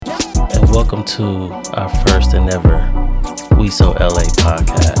welcome to our first and ever We So LA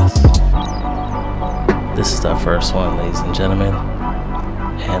podcast. This is our first one, ladies and gentlemen,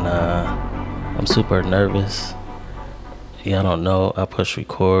 and I'm super nervous. Y'all don't know, I pushed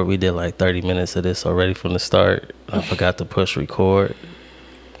record. We did like 30 minutes of this already from the start. I forgot to push record.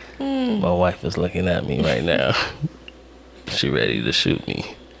 My wife is looking at me right now. She ready to shoot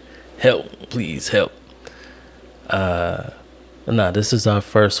me. Help, please help. This is our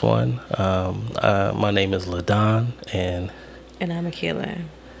first one. My name is LaDon, and I'm Akila.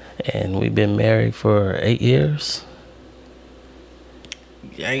 And we've been married for 8 years.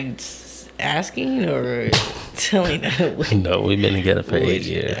 Are you asking or telling us? No, we've been together for 8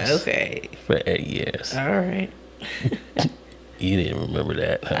 years. Okay. For 8 years. All right. You didn't remember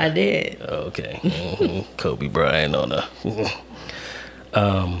that, huh? I did. Okay. Kobe Bryant on a...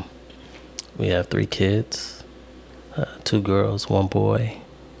 We have 3 kids. 2 girls, 1 boy.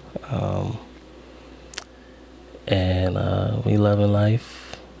 And we living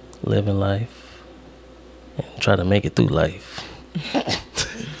life, and try to make it through life.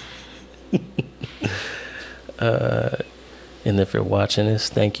 And if you're watching this,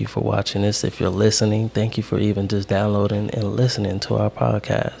 thank you for watching this. If you're listening, thank you for even just downloading and listening to our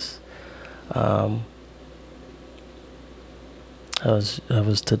podcast. How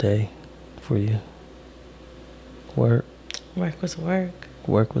was today for you? Work? Work was work.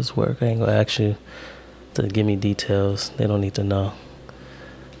 Work was work. I ain't gonna ask you to give me details. They don't need to know.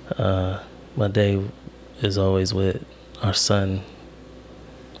 My day is always with our son.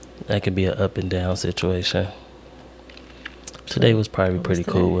 That could be an up and down situation. Today was probably pretty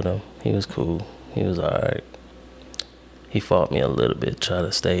cool with him. He was cool. He was alright. He fought me a little bit, try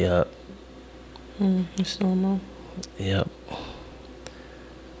to stay up. It's normal. Yep.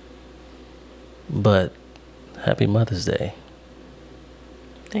 But happy Mother's Day.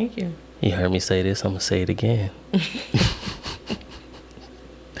 Thank you. You heard me say this, I'm gonna say it again.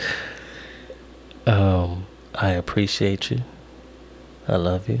 I appreciate you. I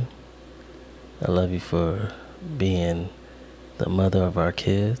love you. I love you for being the mother of our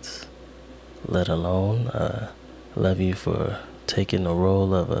kids, let alone I love you for taking the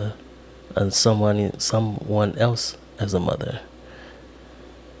role of someone else as a mother.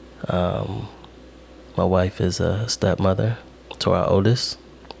 My wife is a stepmother to our oldest.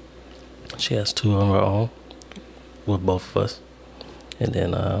 She has 2 on her own with both of us. And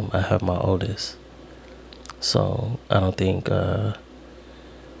then I have my oldest. So I don't think I'm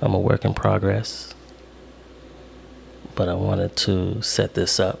a work in progress. But I wanted to set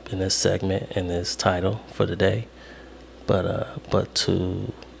this up in this segment, in this title for the day. But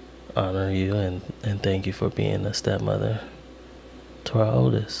to honor you and thank you for being a stepmother to our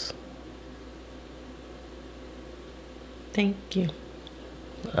oldest. Thank you.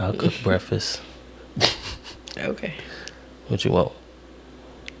 I'll cook breakfast. Okay. What you want?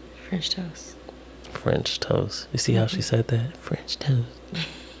 French toast. French toast. You see how she said that? French toast.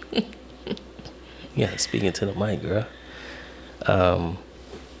 Yeah, speaking to the mic, girl.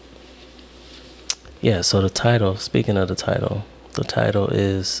 So the title, speaking of the title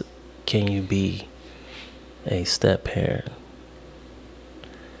is, Can You Be a Step Parent?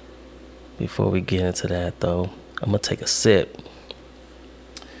 Before we get into that, though, I'm going to take a sip.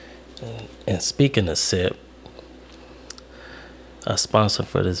 And speaking of sip, our sponsor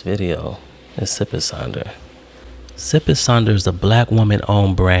for this video is Sip It Sonder. Sip It Sonder is a Black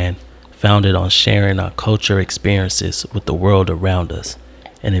woman-owned brand founded on sharing our culture experiences with the world around us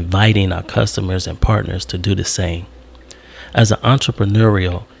and inviting our customers and partners to do the same. As an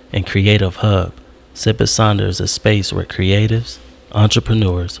entrepreneurial and creative hub, Sip It Sonder is a space where creatives,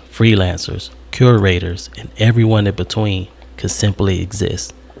 entrepreneurs, freelancers, curators, and everyone in between can simply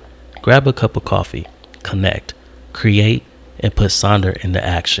exist. Grab a cup of coffee, connect, create, and put Sonder into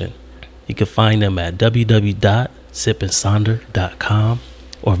action. You can find them at www.sipandsonder.com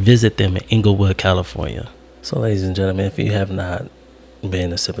or visit them in Inglewood, California. So, ladies and gentlemen, if you have not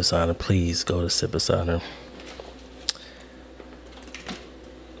been to Sip It Sonder, please go to Sip It Sonder.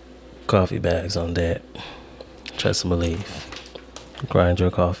 Coffee bags on deck. Trust and believe. Grind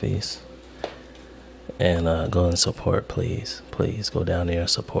your coffees. And go and support, please. Please go down there and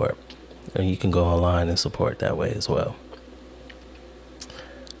support. And you can go online and support that way as well.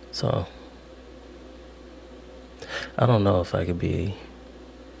 So, I don't know if I could be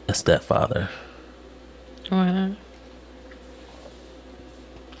a stepfather. Why not?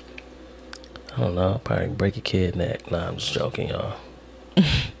 I don't know. I'll probably break a kid neck. Nah, I'm just joking, y'all.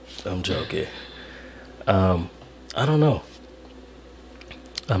 I'm joking. I don't know.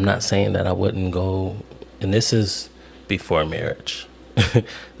 I'm not saying that I wouldn't go, and this is before marriage.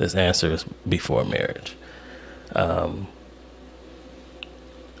 This answer is before marriage. I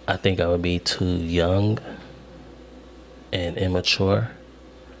think I would be too young and immature.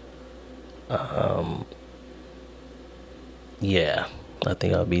 Yeah, I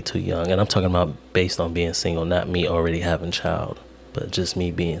think I'd be too young. And I'm talking about based on being single, not me already having child, but just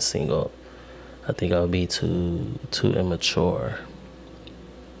me being single. I think I would be too immature.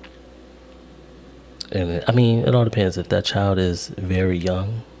 And I mean, it all depends. If that child is very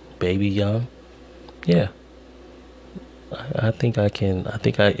young, baby young, yeah, I think I can. I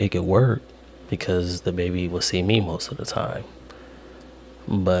think it could work because the baby will see me most of the time.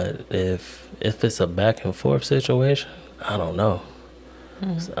 But if it's a back and forth situation, I don't know.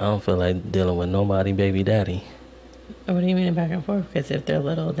 I don't feel like dealing with nobody baby daddy. What do you mean a back and forth? Because if they're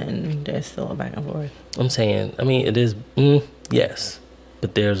little, then there's still a back and forth. I'm saying, I mean, it is, yes,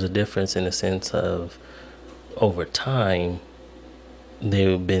 but there's a difference in the sense of over time,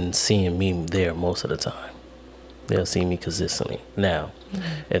 they've been seeing me there most of the time. They'll see me consistently. Now,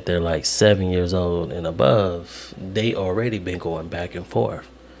 if they're like 7 years old and above, they already been going back and forth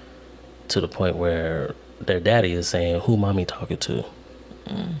to the point where their daddy is saying, who mommy talking to?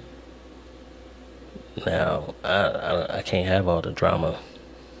 Now, I can't have all the drama.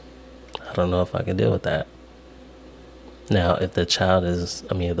 I don't know if I can deal with that. Now, if the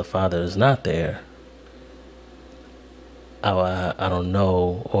if the father is not there, I don't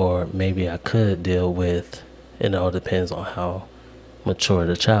know, or maybe I could deal with, it all depends on how mature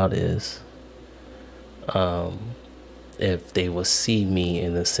the child is. If they will see me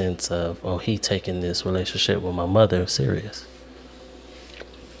in the sense of, oh, he taking this relationship with my mother serious.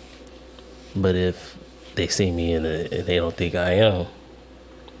 But if they see me and they don't think I am,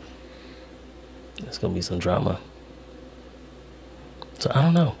 it's gonna be some drama. So I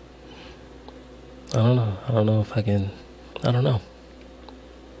don't know. I don't know if I can. I don't know.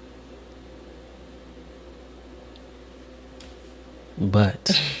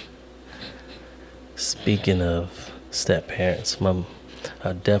 But speaking of step parents,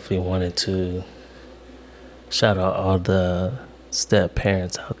 I definitely wanted to shout out all the step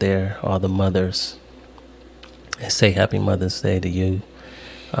parents out there, all the mothers, and say happy Mother's Day to you.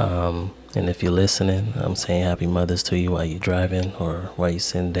 And if you're listening, I'm saying happy Mother's to you while you're driving or while you're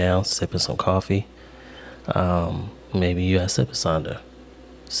sitting down sipping some coffee. Maybe you at Sip Sonder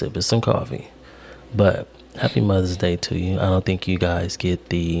sipping some coffee. But happy Mother's Day to you. I don't think you guys get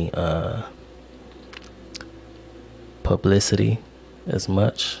the publicity as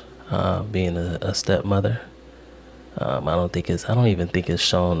much, being a stepmother. I don't even think it's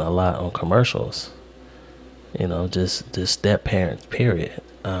shown a lot on commercials. You know, just step parents, period.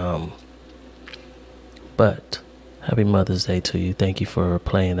 But happy Mother's Day to you. Thank you for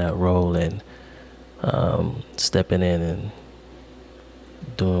playing that role and stepping in and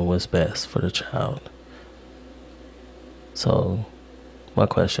doing what's best for the child. So my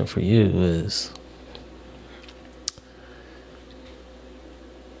question for you is,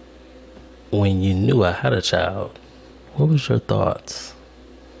 when you knew I had a child, what was your thoughts?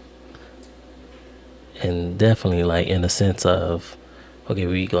 And definitely, like, in the sense of, okay,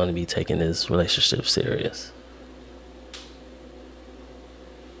 we're going to be taking this relationship serious.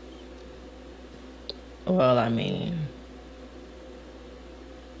 Well, I mean,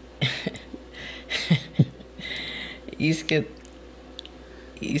 you skip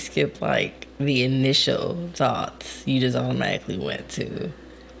like the initial thoughts. You just automatically went to.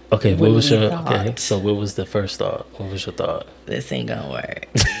 Okay, what was your thought? Okay, so what was the first thought? What was your thought? This ain't gonna work.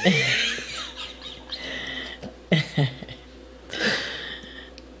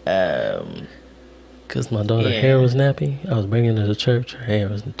 Cause my daughter's hair was nappy. I was bringing her to church. Her hair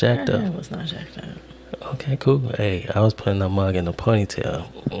was jacked up. Her hair was not jacked up. Okay, cool. Hey, I was putting that mug in a ponytail.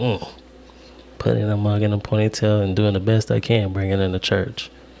 Putting a mug in a ponytail and doing the best I can, bringing her to church.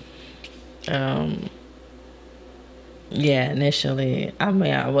 Yeah, initially, I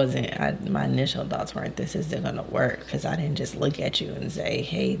mean, my initial thoughts weren't, this isn't going to work, because I didn't just look at you and say,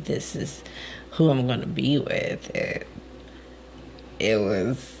 hey, this is who I'm going to be with. It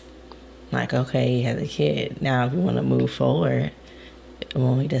was like, okay, you have a kid. Now, if we want to move forward,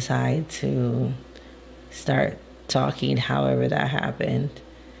 when we decide to start talking, however that happened,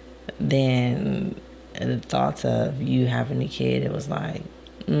 then the thoughts of you having a kid, it was like,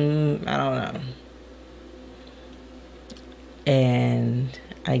 I don't know. And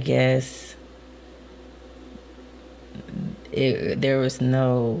I guess there was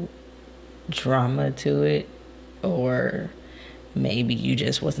no drama to it, or maybe you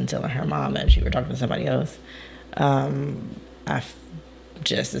just wasn't telling her mom that you were talking to somebody else.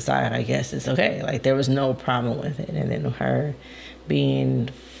 just decided, I guess it's okay. Like, there was no problem with it. And then her being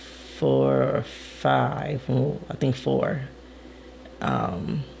 4 or 5, well, I think 4,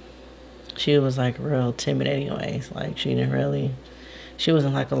 she was like real timid anyways. Like, she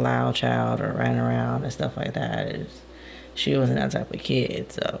wasn't like a loud child or ran around and stuff like that. She wasn't that type of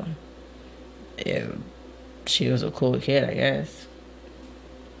kid. So she was a cool kid, I guess.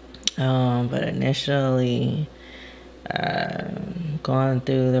 But initially, going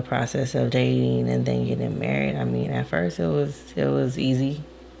through the process of dating and then getting married, I mean, at first it was easy.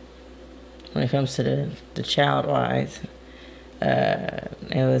 When it comes to the child wise,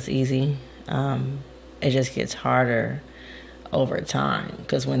 it was easy. It just gets harder over time,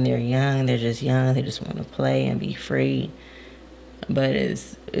 because when they're young, they're just young. They just want to play and be free. But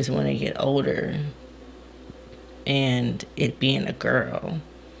it's when they get older, and it being a girl,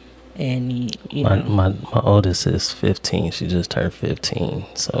 and you know, my oldest is 15. She just turned 15.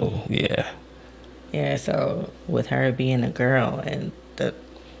 So yeah. So with her being a girl and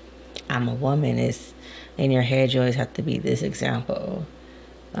I'm a woman, is in your head, you always have to be this example.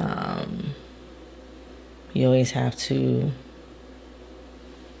 You always have to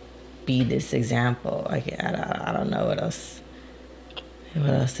be this example. Like, I don't know what else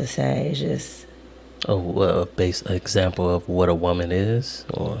to say. It's just a base example of what a woman is,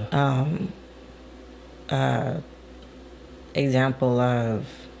 or example of,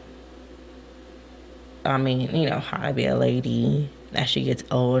 I mean, you know, how to be a lady as she gets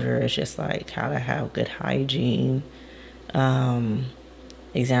older. It's just like how to have good hygiene.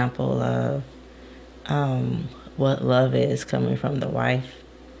 Example of what love is coming from the wife.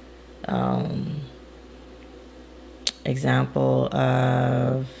 Example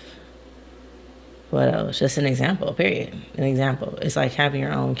of what else? Just an example, period. An example. It's like having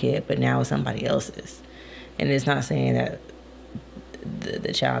your own kid, but now it's somebody else's. And it's not saying that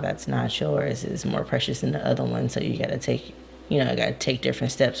the child that's not yours is more precious than the other one, so you gotta take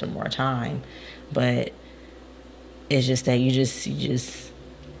different steps or more time. But it's just that you just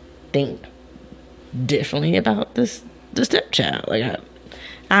think differently about the stepchild. Like,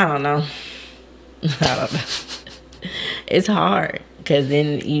 I don't know. I don't know. It's hard, because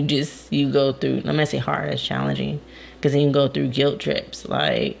then you go through, I'm gonna say hard, it's challenging, because then you go through guilt trips.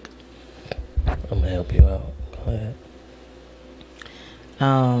 Like, I'm gonna help you out. Go ahead.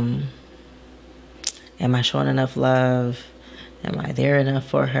 Am I showing enough love? Am I there enough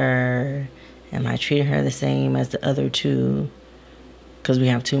for her? Am I treating her the same as the other two? Because we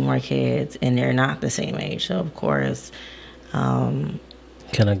have 2 more kids and they're not the same age. So, of course. Can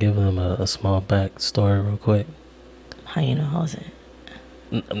I give them a small backstory real quick? How you know? How was it?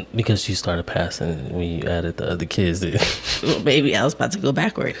 Because you started passing when you added the other kids. Well, baby, I was about to go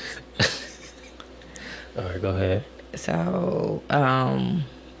backwards. All right, go ahead. So,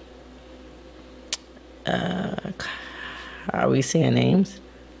 are we saying names?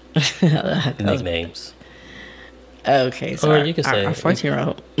 Nicknames. Okay, so or you can say our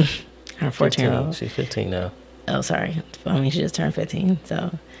 14-year-old. Our 14-year-old. She's 15 now. Oh, sorry. I mean, she just turned 15.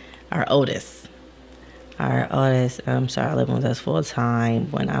 So, our oldest, started living with us full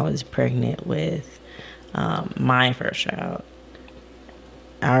time when I was pregnant with my first child.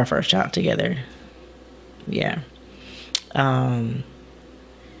 Our first child together. Yeah. And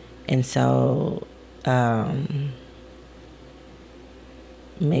so,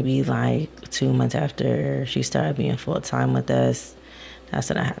 maybe like 2 months after she started being full time with us, that's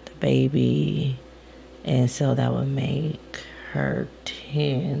when I had the baby. And so that would make her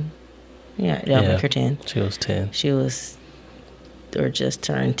 10. Yeah, that would make her 10. She was 10. She was, or just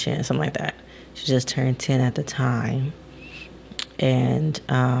turned 10, something like that. She just turned 10 at the time. And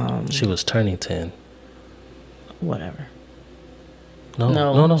she was turning 10. Whatever.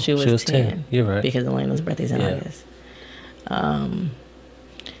 No. She was 10. You're right. Because Elena's birthday's in August.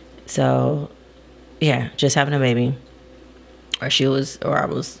 So, yeah, just having a baby. Or I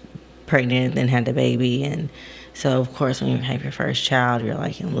was pregnant, then had the baby. And so, of course, when you have your first child, you're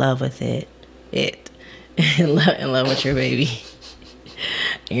like in love with it. in love with your baby.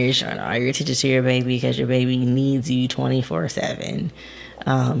 And you're showing all your attention to your baby because your baby needs you 24/7.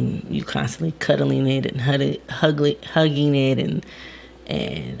 You constantly cuddling it and hugging it,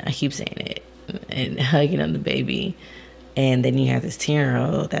 and I keep saying it, and hugging on the baby. And then you have this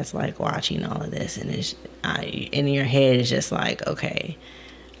 10-year-old that's like watching all of this, and in your head it's just like, okay,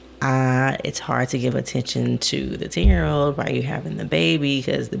 it's hard to give attention to the 10-year-old while you're having the baby,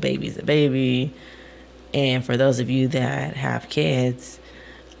 because the baby's a baby. And for those of you that have kids,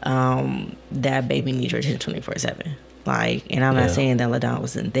 that baby needs your attention 24/7. Like, and I'm not saying that LaDon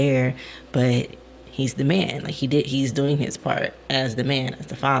wasn't there, but he's the man. Like he's doing his part as the man, as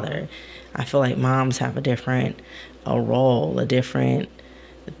the father. I feel like moms have a role, a different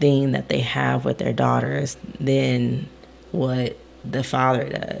thing that they have with their daughters than what the father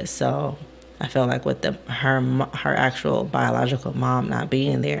does. So I feel like with her actual biological mom not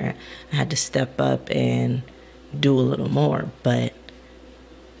being there, I had to step up and do a little more. But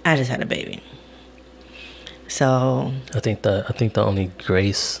I just had a baby. So I think the only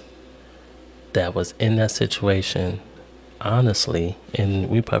grace that was in that situation, honestly, and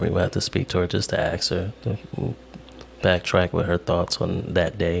we probably would have to speak to her just to ask her to backtrack with her thoughts on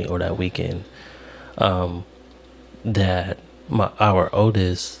that day or that weekend, that our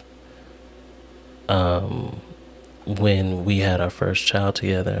oldest, when we had our first child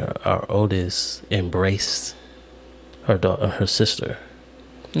together, our oldest embraced her sister.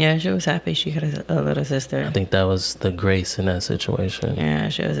 yeah, she was happy she had a little sister. I think that was the grace in that situation. Yeah,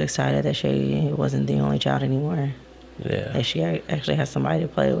 she was excited that she wasn't the only child anymore. Yeah. That she actually has somebody to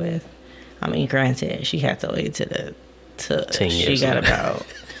play with. I mean, granted, she had to wait to 10 years she got later.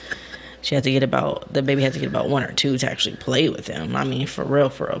 the baby had to get about 1 or 2 to actually play with him. I mean, for real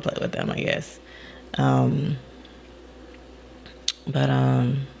play with them, I guess. But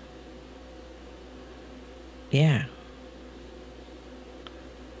yeah.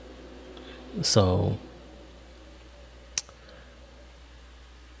 So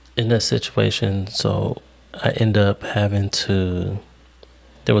in that situation, so I end up having to,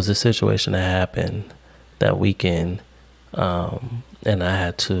 there was a situation that happened that weekend, and I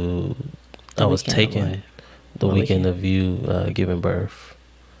had to, I was taking the weekend of you giving birth.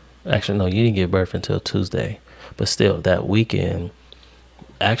 Actually, no, you didn't give birth until Tuesday, but still that weekend,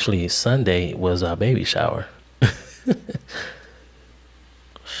 actually Sunday was our baby shower.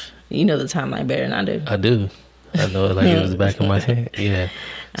 You know the timeline better than I do. I do. I know it like it was the back of my head. Yeah.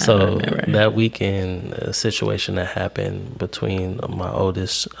 So that weekend, a situation that happened between my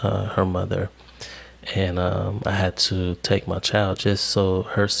oldest, her mother, and I had to take my child just so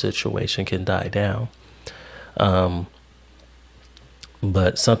her situation can die down.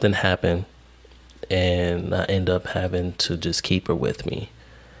 But something happened, and I end up having to just keep her with me.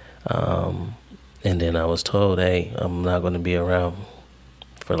 And then I was told, hey, I'm not going to be around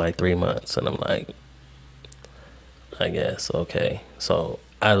for like 3 months. And I'm like, I guess, okay. So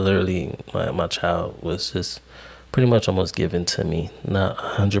I literally, my child was just pretty much almost given to me. Not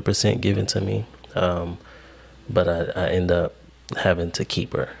 100% given to me, but I end up having to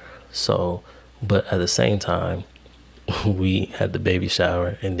keep her. So, but at the same time, we had the baby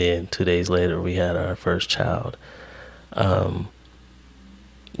shower, and then 2 days later, we had our first child. Yeah,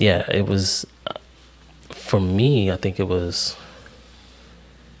 it was, for me, I think it was,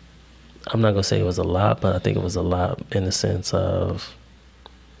 I'm not going to say it was a lot, but I think it was a lot in the sense of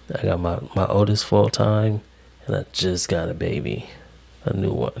I got my oldest full time, and I just got a baby, a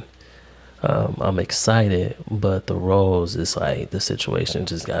new one. I'm excited, but the roles, is like the situation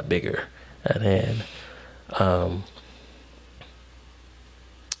just got bigger at hand.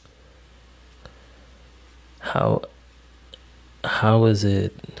 How is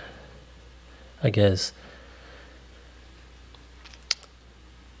it, I guess,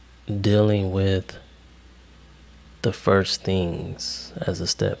 dealing with the first things as a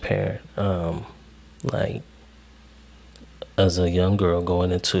step parent, like as a young girl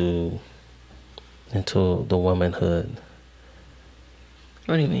going into the womanhood?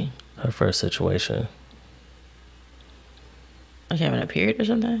 What do you mean? Her first situation. Like having a period or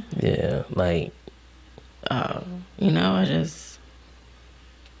something? Yeah, like, I just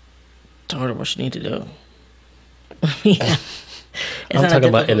told her what she need to do. Yeah. I'm talking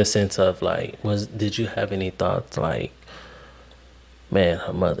about in the sense of like, did you have any thoughts like, man,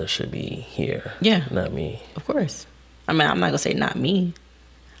 her mother should be here? Yeah. Not me. Of course. I mean, I'm not gonna say not me,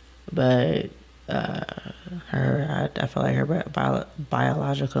 but I feel like her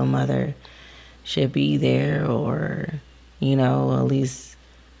biological mother should be there, or at least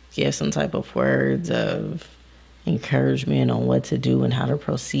give some type of words of encouragement on what to do and how to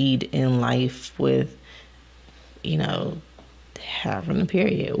proceed in life with having a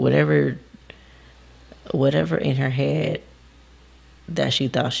period, whatever in her head that she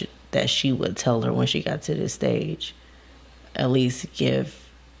thought that she would tell her when she got to this stage. At least give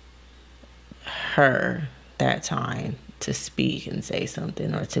her that time to speak and say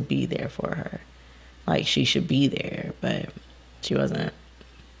something, or to be there for her. Like, she should be there, but she wasn't.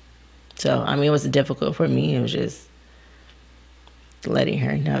 So, I mean, it was difficult for me. It was just letting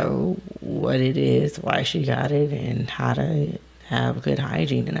her know what it is, why she got it, and how to have good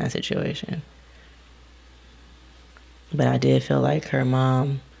hygiene in that situation. But I did feel like her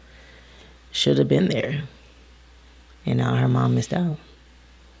mom should have been there. And now her mom missed out.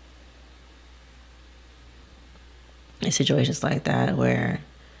 In situations like that where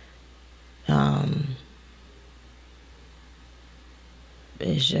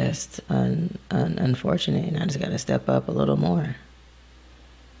it's just unfortunate, and I just got to step up a little more.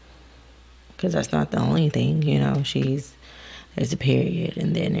 Because that's not the only thing, you know. There's a period,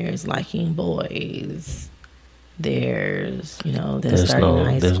 and then there's liking boys. There's, you know, then starting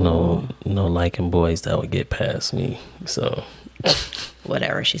high school. There's no liking boys that would get past me. So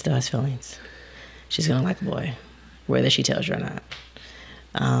whatever, she still has feelings. She's gonna like a boy, whether she tells you or not.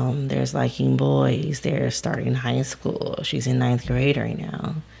 There's liking boys. There's starting high school. She's in 9th grade right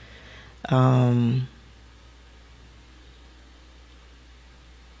now.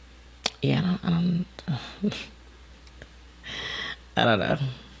 Yeah, I don't I don't know.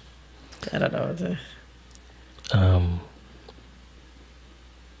 I don't know what to.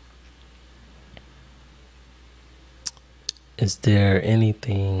 Is there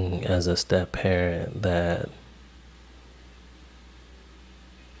anything as a step parent that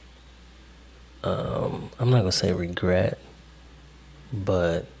I'm not gonna say regret,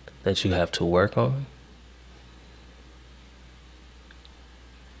 but that you have to work on?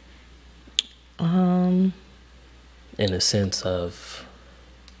 In a sense of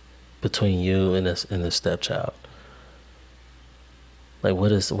between you and the stepchild. Like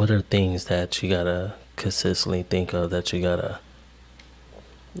what are things that you gotta consistently think of that you gotta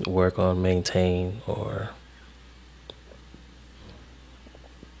work on, maintain, or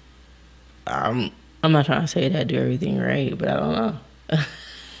I'm not trying to say that I do everything right, but I don't know.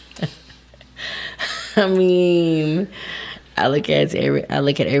 I mean, I look at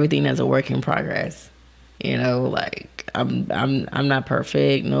everything as a work in progress. You know, like I'm not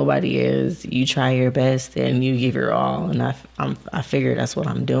perfect. Nobody is. You try your best and you give your all, and I figure that's what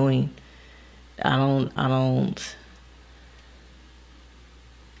I'm doing. I don't.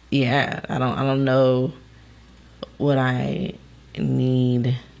 Yeah, I don't know what I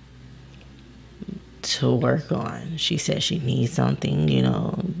need to work on. She said she needs something, you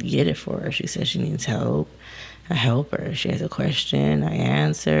know, get it for her. She said she needs help. I help her. She has a question, I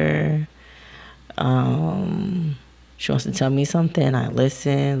answer. She wants to tell me something, I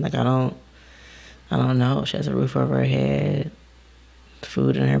listen. Like I don't know. She has a roof over her head,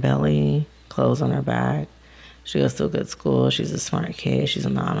 food in her belly, clothes on her back. She goes to a good school. She's a smart kid. She's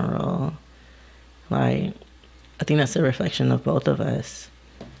an honor roll. Like, I think that's a reflection of both of us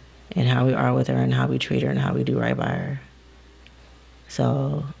and how we are with her and how we treat her and how we do right by her.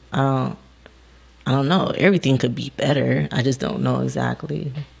 So I don't know. Everything could be better. I just don't know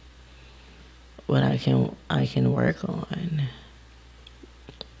exactly what I can work on.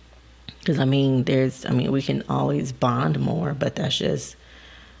 Because we can always bond more, but that's just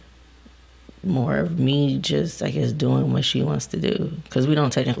more of me just, I guess, doing what she wants to do. Because we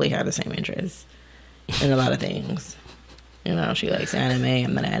don't technically have the same interests in a lot of things. You know, she likes anime.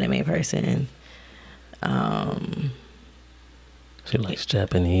 I'm an anime person. she likes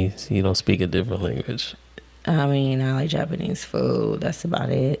Japanese. You don't speak a different language. I mean, I like Japanese food. That's about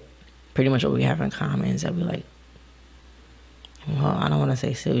it. Pretty much what we have in common is that we like, well, I don't want to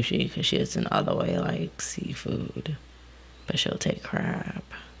say sushi because she doesn't all the way like seafood, but she'll take crab.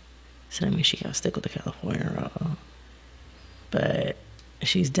 So that means she gotta stick with the California roll. But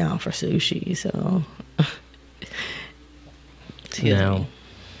she's down for sushi, so. Now,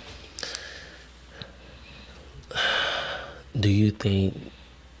 do you think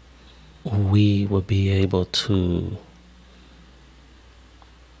we would be able to,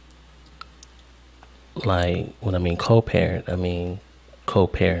 like, when I mean co-parent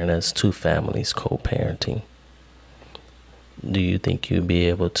as two families co-parenting? Do you think you'd be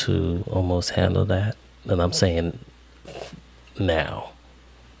able to almost handle that? And I'm saying now.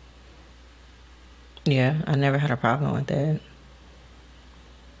 Yeah, I never had a problem with that.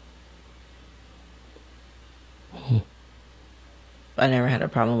 I never had a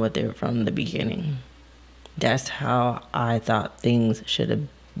problem with it from the beginning. That's how I thought things should have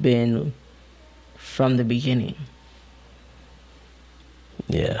been from the beginning.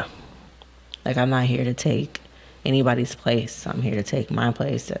 Yeah. Like, I'm not here to take anybody's place. I'm here to take my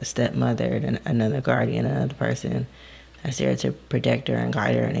place as stepmother and another guardian, another person that's there to protect her and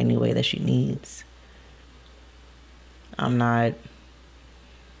guide her in any way that she needs. I'm not.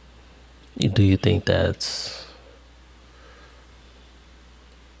 Do you think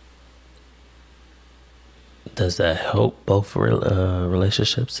does that help both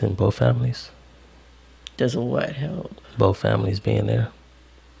relationships in both families? Does what help? Both families being there.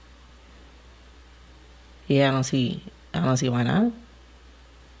 Yeah, I don't see why not.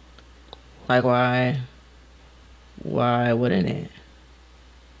 Like, why? Why wouldn't it?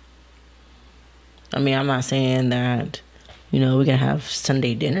 I mean, I'm not saying that, we can have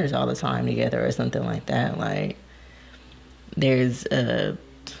Sunday dinners all the time together or something like that. Like, there's a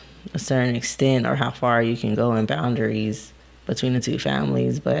certain extent or how far you can go in boundaries between the two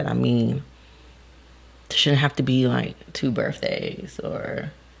families. But I mean, it shouldn't have to be like 2 birthdays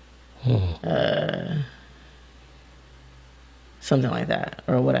or something like that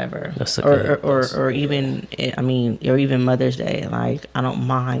or whatever. That's a or even, I mean, or even Mother's Day. Like, I don't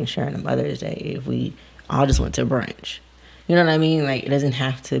mind sharing a Mother's Day if we all just went to brunch. You know what I mean? Like, it doesn't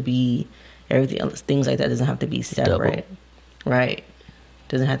have to be everything else. Things like that doesn't have to be separate. Double. Right.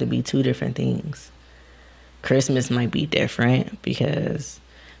 Doesn't have to be 2 different things. Christmas might be different because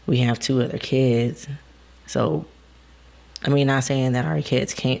we have 2 other kids. So, I mean, not saying that our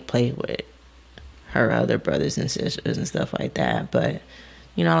kids can't play with her other brothers and sisters and stuff like that, but,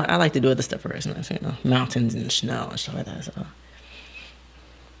 I like to do other stuff for Christmas, mountains and snow and stuff like that, so.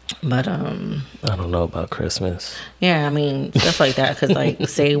 But, I don't know about Christmas. Yeah, I mean, stuff like that, because, like,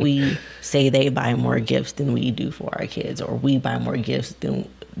 say they buy more gifts than we do for our kids, or we buy more gifts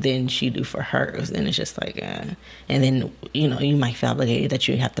than she do for hers, and it's just like, and then, you might feel obligated that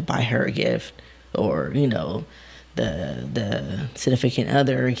you have to buy her a gift, or, the significant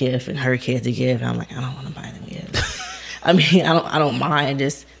other a gift and her kids a gift. I'm like, I don't want to buy them gifts. I mean, I don't mind,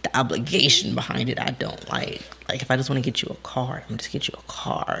 just the obligation behind it. I don't like. Like, if I just want to get you a card, I'm gonna just get you a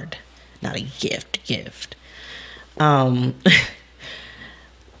card, not a gift.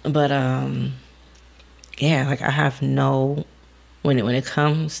 But yeah, like, I have no, when it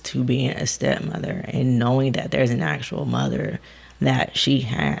comes to being a stepmother and knowing that there's an actual mother that she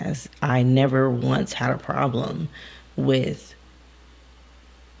has, I never once had a problem with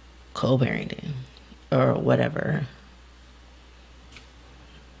co-parenting or whatever.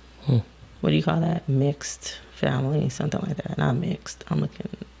 What do you call that? Mixed family, something like that. Not mixed. I'm looking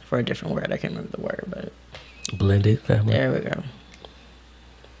for a different word. I can't remember the word, but blended family. There we go.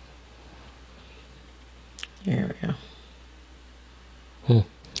 There we go.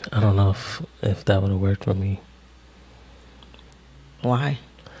 I don't know if that would have worked for me. Why?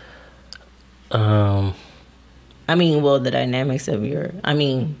 I mean, well, the dynamics of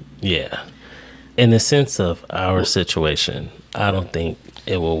yeah. In the sense of our situation, I don't think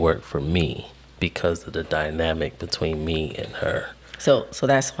it will work for me because of the dynamic between me and her. So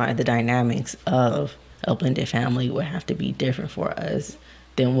that's why the dynamics of a blended family would have to be different for us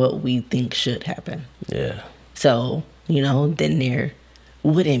than what we think should happen. Yeah. So, then there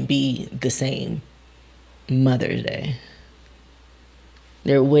wouldn't be the same Mother's Day.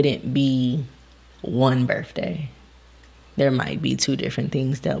 There wouldn't be one birthday. There might be 2 different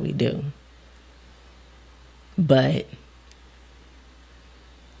things that we do. But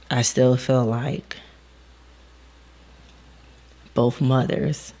I still feel like both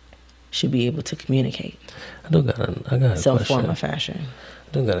mothers should be able to communicate. I got a some question. Form of fashion.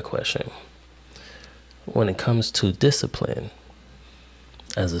 I do got a question. When it comes to discipline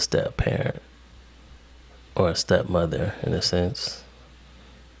as a step parent or a stepmother, in a sense,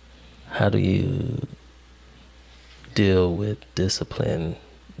 how do you deal with discipline,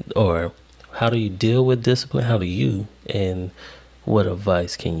 or how do you deal with discipline? How do you, and what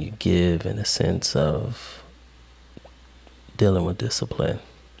advice can you give in a sense of dealing with discipline?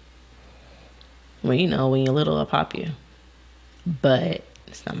 Well, when you're little, I'll pop you. But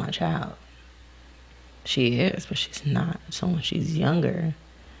it's not my child. She is, but she's not. So when she's younger,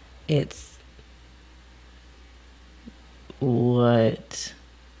 it's what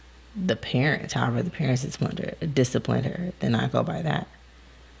the parents, however the parents disciplined her, then I go by that.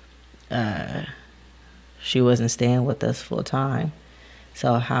 She wasn't staying with us full time.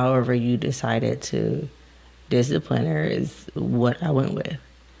 So however you decided to discipline her is what I went with.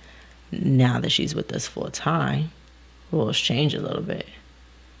 Now that she's with us full time, rules change a little bit.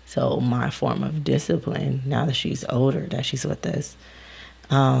 So my form of discipline, now that she's older, that she's with us,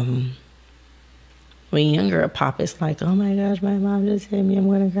 when younger, a pop is like, oh my gosh, my mom just hit me, I'm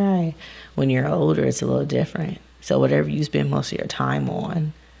gonna cry. When you're older, it's a little different. So whatever you spend most of your time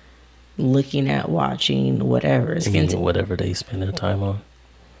on, looking at, watching, whatever. Whatever they spend their time on?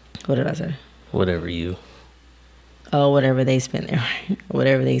 What did I say? Whatever they spend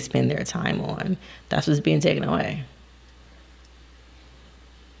their time on, that's what's being taken away.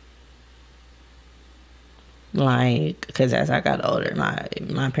 Like, because as I got older, my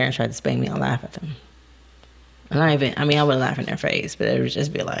parents tried to spank me, I laugh at them. And I wouldn't laugh in their face, but it would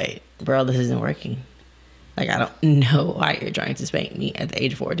just be like, bro, this isn't working. Like, I don't know why you're trying to spank me at the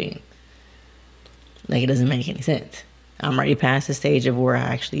age of 14. Like, it doesn't make any sense. I'm already past the stage of where I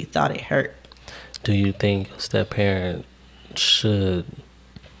actually thought it hurt. Do you think a step parent should?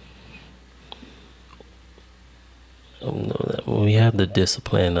 We have the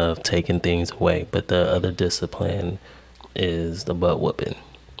discipline of taking things away, but the other discipline is the butt whooping.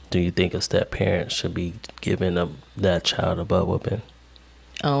 Do you think a step parent should be giving that child a butt whooping?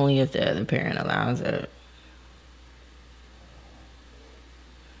 Only if the other parent allows it.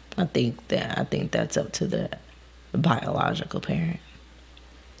 I think that's up to the biological parent.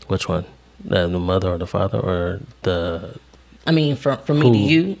 Which one? The mother or the father or the? I mean, from me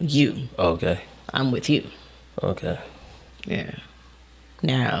to you. Okay. I'm with you. Okay. Yeah.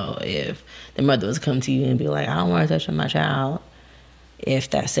 Now, if the mother was to come to you and be like, I don't want to touch on my child,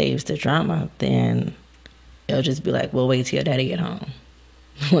 if that saves the drama, then it'll just be like, well, wait till your daddy get home.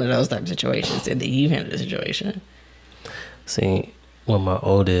 One of those type of situations, and then you handle the situation. See, when my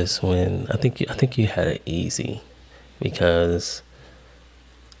oldest, I think you had it easy, because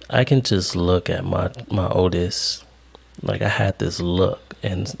I can just look at my oldest, like I had this look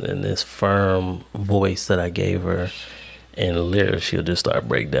and this firm voice that I gave her, and literally she'll just start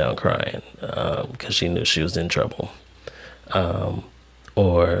break down crying because she knew she was in trouble.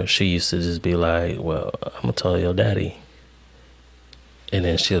 Or she used to just be like, well, I'm gonna tell your daddy, and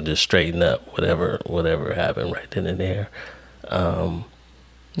then she'll just straighten up whatever happened right then and there. No,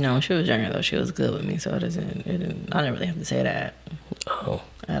 when she was younger though, she was good with me, so I didn't really have to say that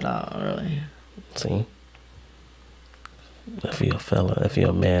at all, really. See, if you're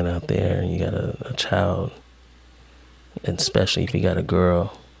a man out there and you got a child, and especially if you got a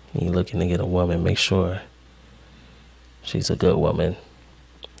girl and you're looking to get a woman, make sure she's a good woman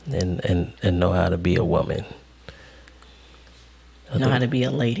and know how to be a woman. Know how to be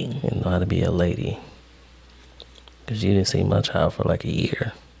a lady. And know how to be a lady. Because you didn't see my child for like a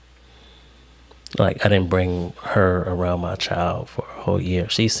year. Like, I didn't bring her around my child for a whole year.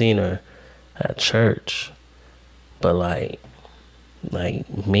 She seen her at church, but like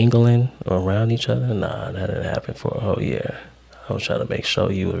mingling around each other, nah, that didn't happen for a whole year. I was trying to make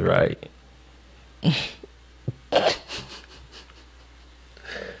sure you was right.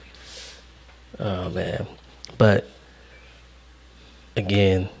 Oh man. But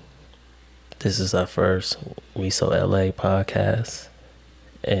again, this is our first We So LA podcast,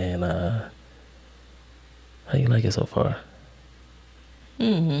 and how you like it so far?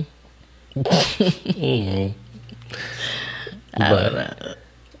 But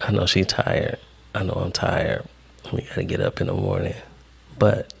I know she's tired. I know I'm tired. We gotta get up in the morning.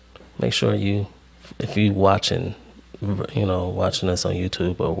 But make sure if you watching us on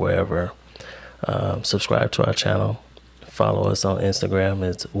YouTube or wherever, subscribe to our channel. Follow us on Instagram.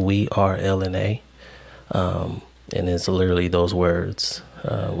 It's We Are LNA, and it's literally those words.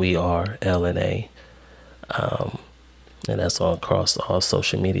 We Are LNA, and that's all across all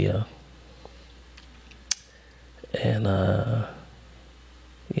social media. And and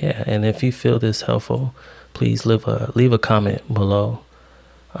if you feel this helpful, please leave a comment below.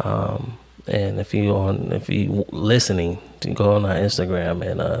 And if you listening, go on our Instagram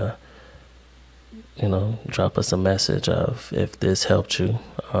and drop us a message of if this helped you,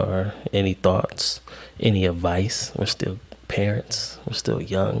 or any thoughts, any advice. We're still parents. We're still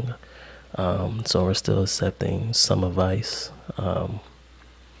young, so we're still accepting some advice. And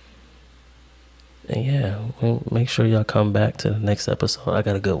yeah, make sure y'all come back to the next episode. I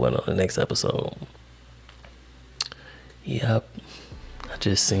got a good one on the next episode. Yep. I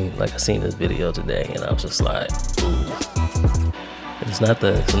seen this video today, and I was just like, ooh. It's not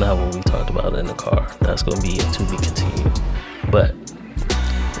what we talked about in the car. That's gonna be to be continued. But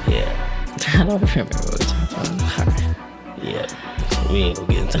yeah. I don't remember what we talked about in the car. Yeah. We ain't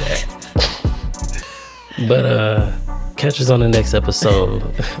gonna get into that. But catch us on the next episode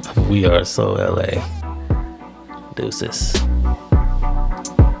of We Are So LA. Deuces.